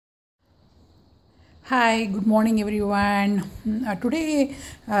Hi, good morning everyone. Today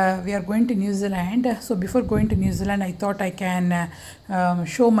we are going to New Zealand. So before going to New Zealand, I thought I can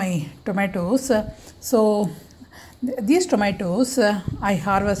show my tomatoes. These tomatoes I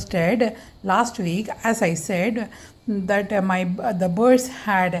harvested last week. As I said, that the birds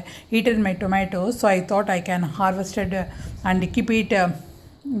had eaten my tomatoes, so I thought I can harvest it and keep it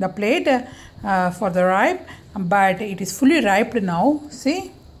the plate for the ripe. But it is fully ripe now.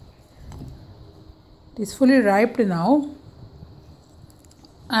 See. It is fully ripe now,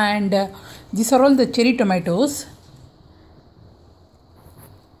 and these are all the cherry tomatoes.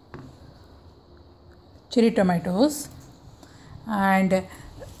 And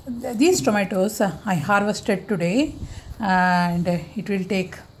these tomatoes I harvested today, and it will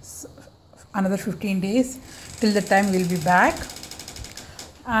take another 15 days till the time we'll be back.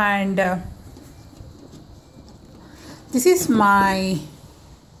 And this is my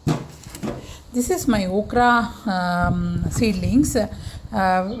okra seedlings,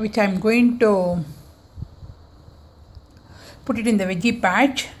 which I'm going to put it in the veggie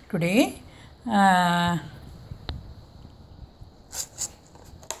patch today. And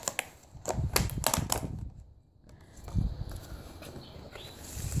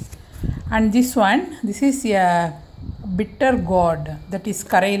this is a bitter gourd, that is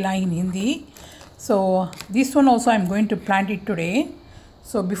Karela in Hindi. So this one also I'm going to plant it today.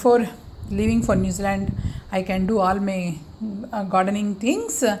 So before leaving for New Zealand, I can do all my gardening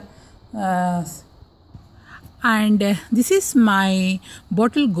things. And this is my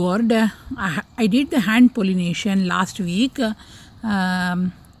bottle gourd. I did the hand pollination last week,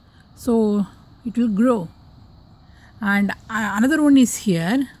 so it will grow. And another one is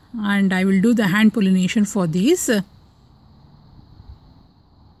here, and I will do the hand pollination for this.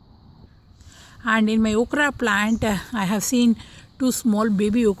 And in my okra plant, I have seen 2 small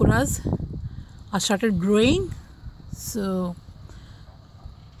baby okras are started growing. So,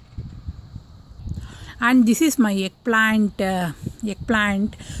 and this is my eggplant.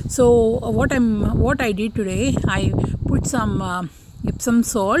 So what I did today, I put some Epsom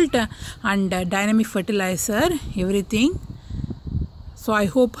salt and dynamic fertilizer, everything. So I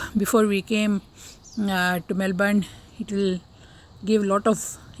hope before we came to Melbourne, it will give a lot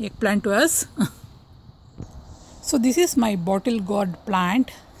of eggplant to us. So this is my bottle gourd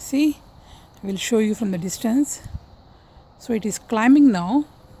plant. See, I will show you from the distance. So it is climbing now.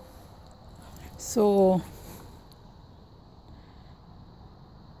 So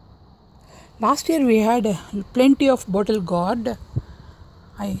last year we had plenty of bottle gourd.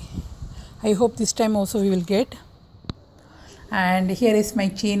 I hope this time also we will get. And here is my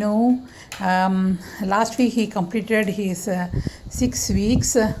Chino. Last week he completed his 6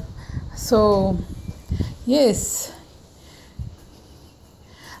 weeks. So yes,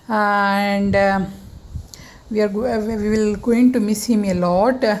 and we will going to miss him a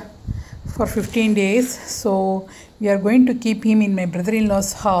lot for 15 days. So we are going to keep him in my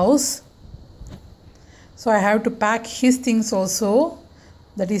brother-in-law's house. So I have to pack his things also,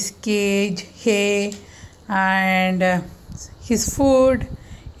 that is cage, hay, and his food,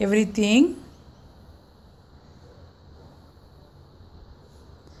 everything.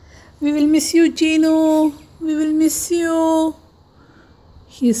 We will miss you, Chino. We will miss you.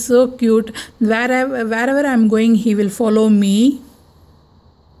 He's so cute. Wherever I'm going, he will follow me.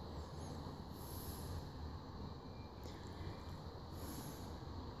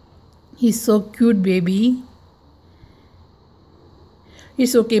 He's so cute, baby.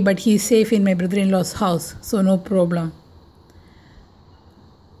 It's okay, but he's safe in my brother-in-law's house, so no problem.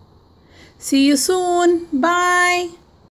 See you soon. Bye.